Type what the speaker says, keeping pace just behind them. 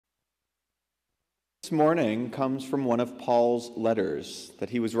This morning comes from one of Paul's letters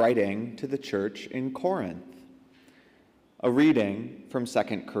that he was writing to the church in Corinth. A reading from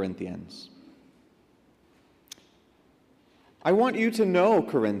 2 Corinthians. I want you to know,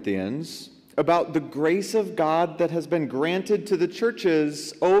 Corinthians, about the grace of God that has been granted to the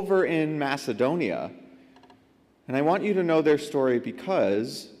churches over in Macedonia. And I want you to know their story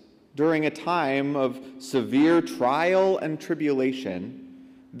because during a time of severe trial and tribulation,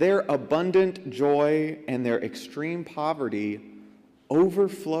 their abundant joy and their extreme poverty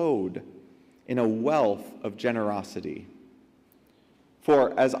overflowed in a wealth of generosity.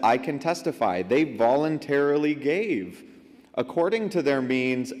 For as I can testify, they voluntarily gave according to their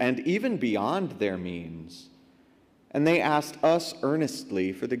means and even beyond their means. And they asked us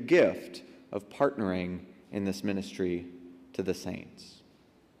earnestly for the gift of partnering in this ministry to the saints.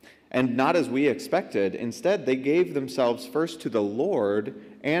 And not as we expected, instead they gave themselves first to the Lord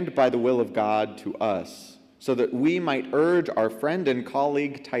and by the will of God to us, so that we might urge our friend and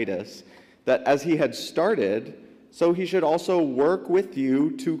colleague Titus that as he had started, so he should also work with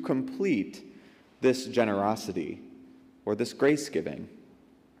you to complete this generosity, or this grace-giving.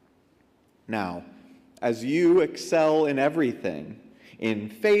 Now, as you excel in everything, in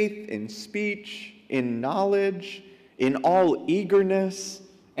faith, in speech, in knowledge, in all eagerness,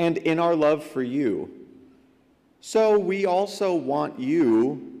 and in our love for you, so we also want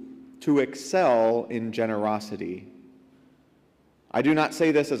you to excel in generosity. I do not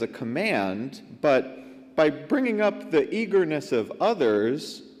say this as a command, but by bringing up the eagerness of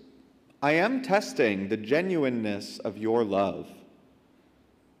others, I am testing the genuineness of your love.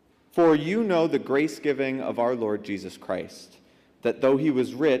 For you know the grace-giving of our Lord Jesus Christ, that though he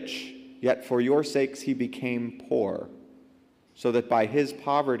was rich, yet for your sakes he became poor, so that by his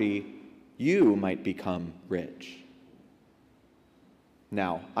poverty you might become rich.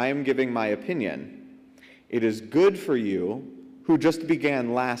 Now, I am giving my opinion. It is good for you, who just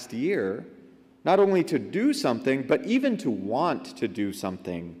began last year, not only to do something, but even to want to do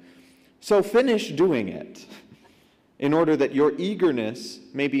something. So finish doing it, in order that your eagerness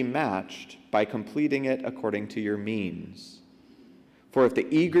may be matched by completing it according to your means. For if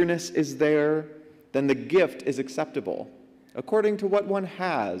the eagerness is there, then the gift is acceptable, according to what one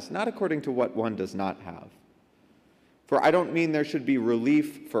has, not according to what one does not have. For I don't mean there should be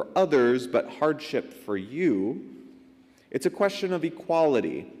relief for others, but hardship for you. It's a question of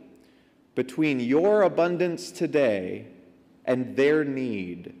equality between your abundance today and their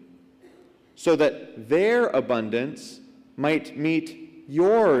need, so that their abundance might meet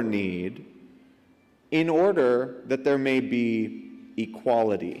your need in order that there may be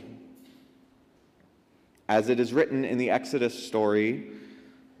equality. As it is written in the Exodus story,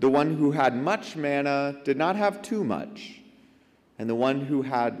 the one who had much manna did not have too much, and the one who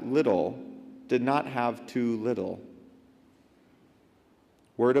had little did not have too little.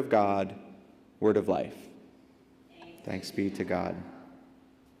 Word of God, word of life. Thanks be to God.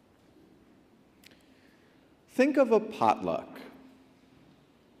 Think of a potluck.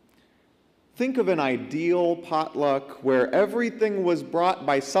 Think of an ideal potluck where everything was brought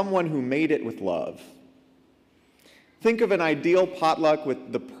by someone who made it with love. Think of an ideal potluck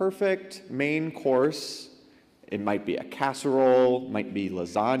with the perfect main course. It might be a casserole, might be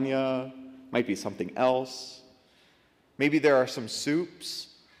lasagna, might be something else. Maybe there are some soups,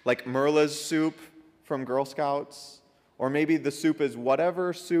 like Merla's soup from Girl Scouts, or maybe the soup is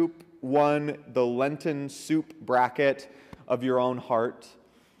whatever soup won the Lenten soup bracket of your own heart.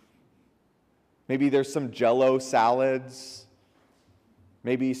 Maybe there's some Jell-O salads,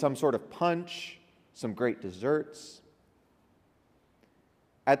 maybe some sort of punch, some great desserts.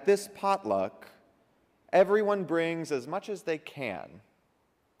 At this potluck, everyone brings as much as they can,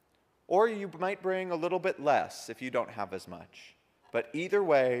 or you might bring a little bit less if you don't have as much. But either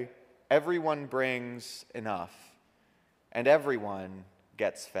way, everyone brings enough, and everyone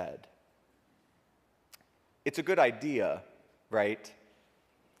gets fed. It's a good idea, right?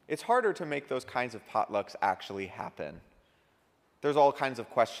 It's harder to make those kinds of potlucks actually happen. There's all kinds of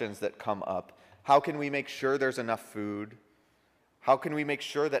questions that come up. How can we make sure there's enough food? How can we make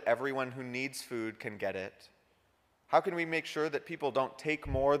sure that everyone who needs food can get it? How can we make sure that people don't take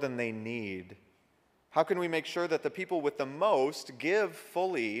more than they need? How can we make sure that the people with the most give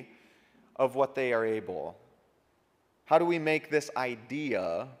fully of what they are able? How do we make this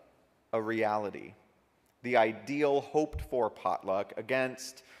idea a reality? The ideal hoped-for potluck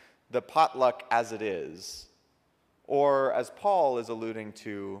against the potluck as it is, or as Paul is alluding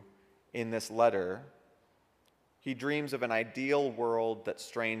to in this letter, he dreams of an ideal world that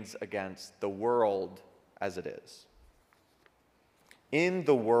strains against the world as it is. In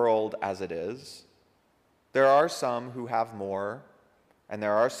the world as it is, There are some who have more, and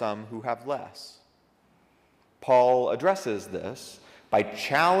there are some who have less. Paul addresses this by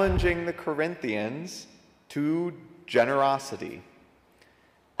challenging the Corinthians to generosity.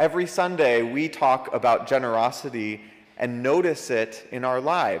 Every Sunday, we talk about generosity and notice it in our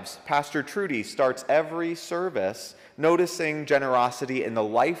lives. Pastor Trudy starts every service noticing generosity in the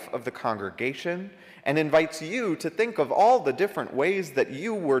life of the congregation and invites you to think of all the different ways that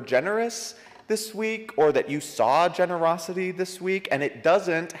you were generous this week or that you saw generosity this week. And it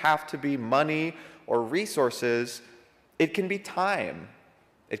doesn't have to be money or resources. It can be time.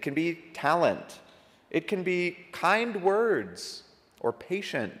 It can be talent. It can be kind words or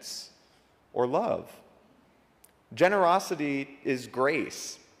patience or love. Generosity is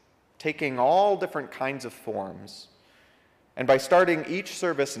grace, taking all different kinds of forms. And by starting each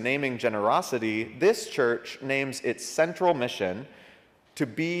service naming generosity, this church names its central mission to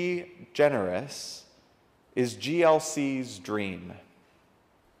be generous is GLC's dream.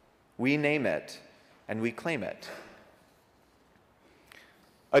 We name it and we claim it.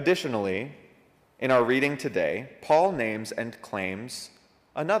 Additionally, in our reading today, Paul names and claims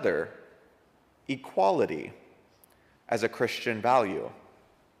another, equality, as a Christian value.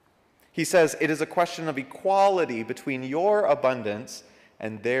 He says it is a question of equality between your abundance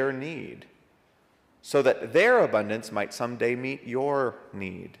and their need, so that their abundance might someday meet your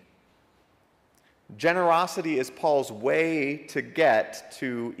need. Generosity is Paul's way to get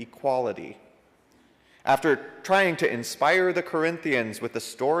to equality. After trying to inspire the Corinthians with the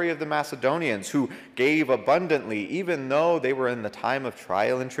story of the Macedonians who gave abundantly even though they were in the time of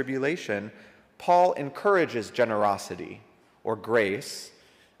trial and tribulation, Paul encourages generosity or grace,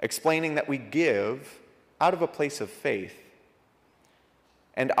 explaining that we give out of a place of faith.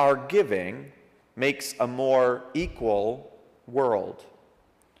 And our giving makes a more equal world,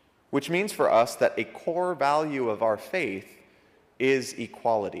 which means for us that a core value of our faith is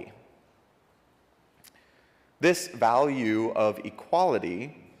equality. This value of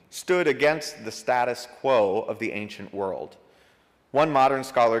equality stood against the status quo of the ancient world. One modern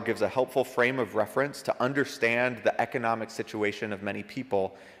scholar gives a helpful frame of reference to understand the economic situation of many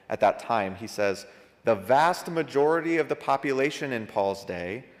people at that time. He says, the vast majority of the population in Paul's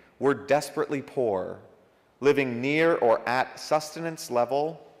day were desperately poor, living near or at sustenance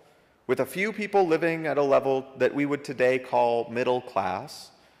level, with a few people living at a level that we would today call middle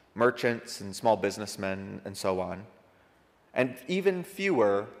class, merchants and small businessmen and so on, and even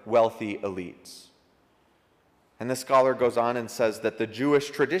fewer wealthy elites. And the scholar goes on and says that the Jewish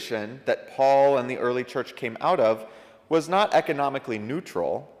tradition that Paul and the early church came out of was not economically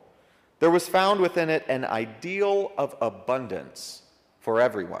neutral. There was found within it an ideal of abundance for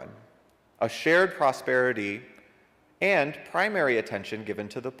everyone, a shared prosperity, and primary attention given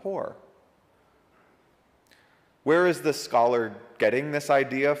to the poor. Where is this scholar getting this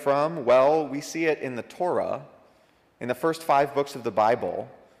idea from? Well, we see it in the Torah, in the first 5 books of the Bible,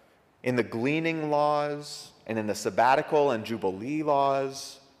 in the gleaning laws, and in the sabbatical and jubilee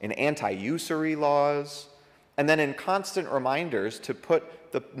laws, in anti-usury laws, and then in constant reminders to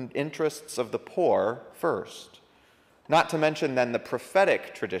put the interests of the poor first. Not to mention then the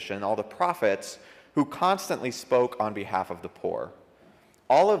prophetic tradition, all the prophets who constantly spoke on behalf of the poor.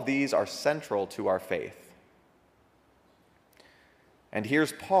 All of these are central to our faith. And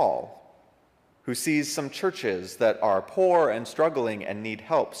here's Paul, who sees some churches that are poor and struggling and need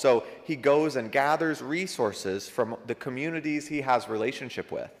help. So he goes and gathers resources from the communities he has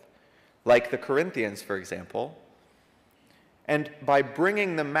relationship with, like the Corinthians, for example. And by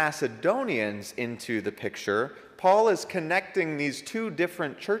bringing the Macedonians into the picture, Paul is connecting these 2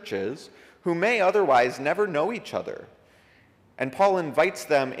 different churches who may otherwise never know each other. And Paul invites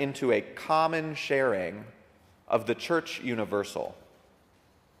them into a common sharing of the church universal.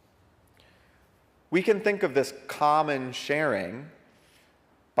 We can think of this common sharing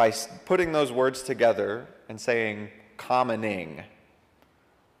by putting those words together and saying commoning.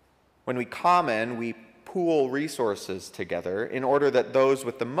 When we common, we pool resources together in order that those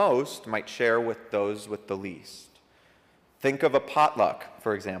with the most might share with those with the least. Think of a potluck,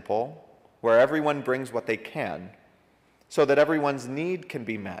 for example, where everyone brings what they can so that everyone's need can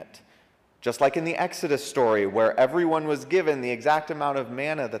be met. Just like in the Exodus story, where everyone was given the exact amount of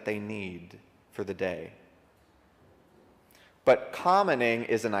manna that they need for the day. But commoning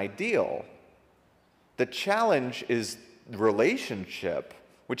is an ideal. The challenge is relationship,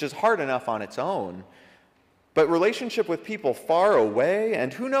 which is hard enough on its own. But relationship with people far away,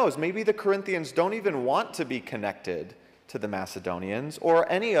 and who knows, maybe the Corinthians don't even want to be connected to the Macedonians or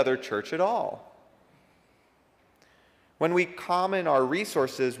any other church at all. When we common our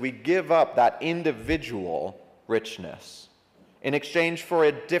resources, we give up that individual richness in exchange for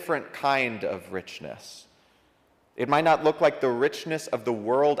a different kind of richness. It might not look like the richness of the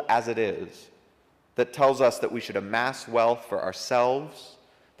world as it is, that tells us that we should amass wealth for ourselves,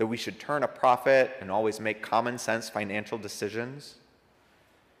 that we should turn a profit and always make common sense financial decisions.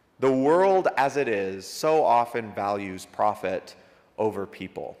 The world as it is so often values profit over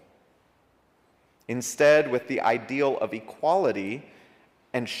people. Instead, with the ideal of equality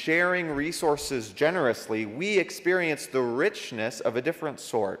and sharing resources generously, we experience the richness of a different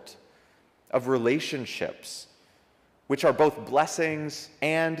sort, of relationships, which are both blessings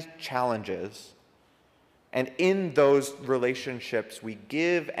and challenges. And in those relationships, we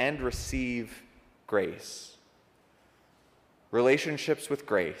give and receive grace. Relationships with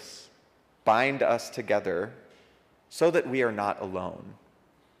grace bind us together so that we are not alone.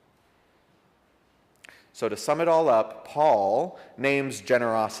 So to sum it all up, Paul names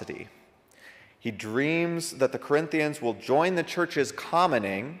generosity. He dreams that the Corinthians will join the church's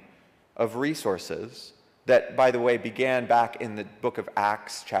commoning of resources that, by the way, began back in the book of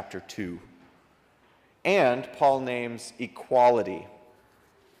Acts chapter 2. And Paul names equality,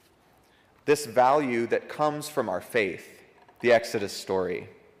 this value that comes from our faith, the Exodus story.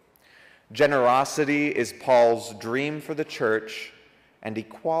 Generosity is Paul's dream for the church, and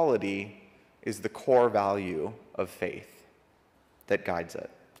equality is the core value of faith that guides it.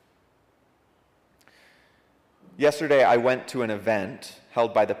 Yesterday, I went to an event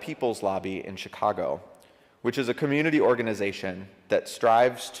held by the People's Lobby in Chicago, which is a community organization that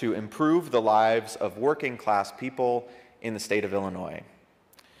strives to improve the lives of working-class people in the state of Illinois.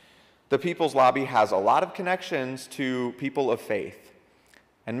 The People's Lobby has a lot of connections to people of faith,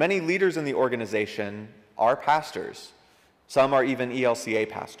 and many leaders in the organization are pastors. Some are even ELCA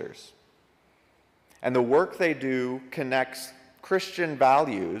pastors. And the work they do connects Christian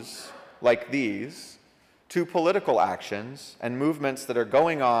values like these to political actions and movements that are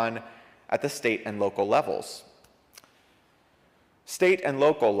going on at the state and local levels. State and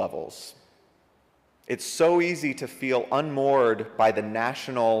local levels. It's so easy to feel unmoored by the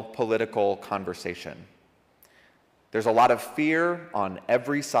national political conversation. There's a lot of fear on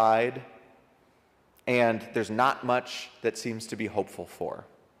every side, and there's not much that seems to be hopeful for.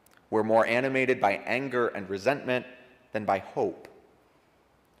 We're more animated by anger and resentment than by hope.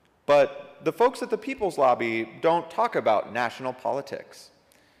 But the folks at the People's Lobby don't talk about national politics.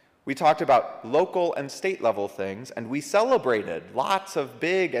 We talked about local and state level things, and we celebrated lots of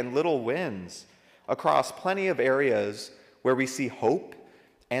big and little wins across plenty of areas where we see hope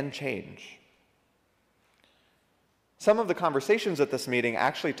and change. Some of the conversations at this meeting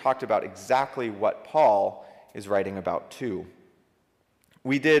actually talked about exactly what Paul is writing about too.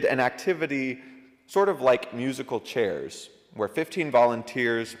 We did an activity sort of like musical chairs, where 15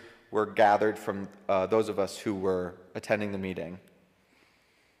 volunteers were gathered from those of us who were attending the meeting.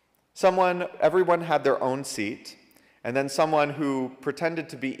 Everyone had their own seat, and then someone who pretended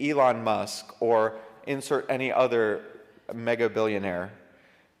to be Elon Musk or insert any other mega billionaire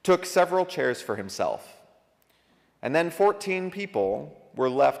took several chairs for himself. And then 14 people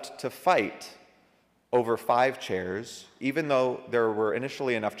were left to fight over 5 chairs, even though there were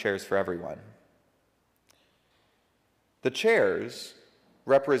initially enough chairs for everyone. The chairs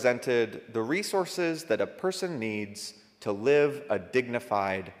represented the resources that a person needs to live a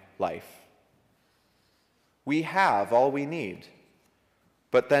dignified life. We have all we need,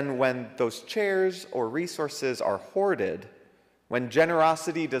 but then when those chairs or resources are hoarded, when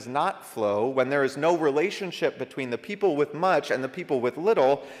generosity does not flow, when there is no relationship between the people with much and the people with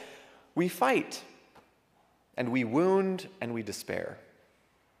little, we fight, and we wound, and we despair.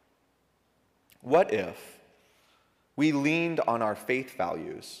 What if we leaned on our faith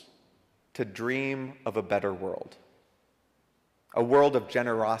values to dream of a better world? A world of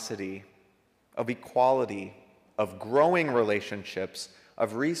generosity, of equality, of growing relationships,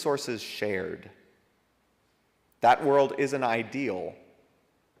 of resources shared. That world is an ideal,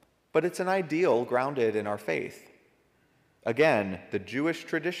 but it's an ideal grounded in our faith. Again, the Jewish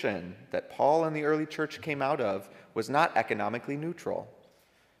tradition that Paul and the early church came out of was not economically neutral.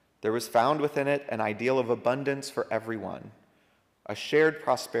 There was found within it an ideal of abundance for everyone, a shared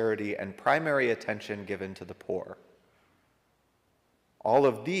prosperity and primary attention given to the poor. All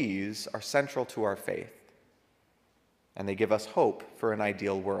of these are central to our faith, and they give us hope for an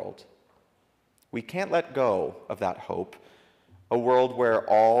ideal world. We can't let go of that hope, a world where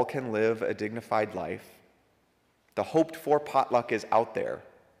all can live a dignified life. The hoped-for potluck is out there,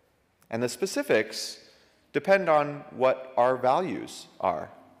 and the specifics depend on what our values are.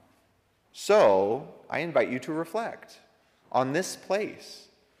 So, I invite you to reflect. on this place?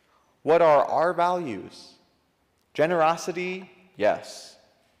 What are our values? Generosity, yes.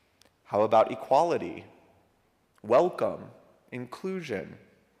 How about equality? Welcome, inclusion,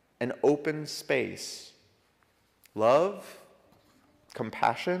 an open space. Love,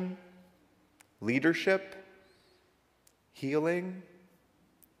 compassion, leadership, healing.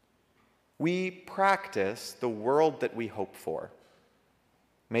 We practice the world that we hope for.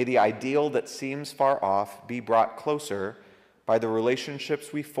 May the ideal that seems far off be brought closer by the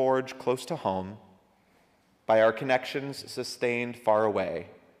relationships we forge close to home, by our connections sustained far away,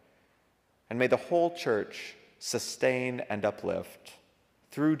 and may the whole church sustain and uplift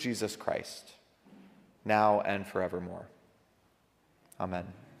through Jesus Christ, now and forevermore. Amen.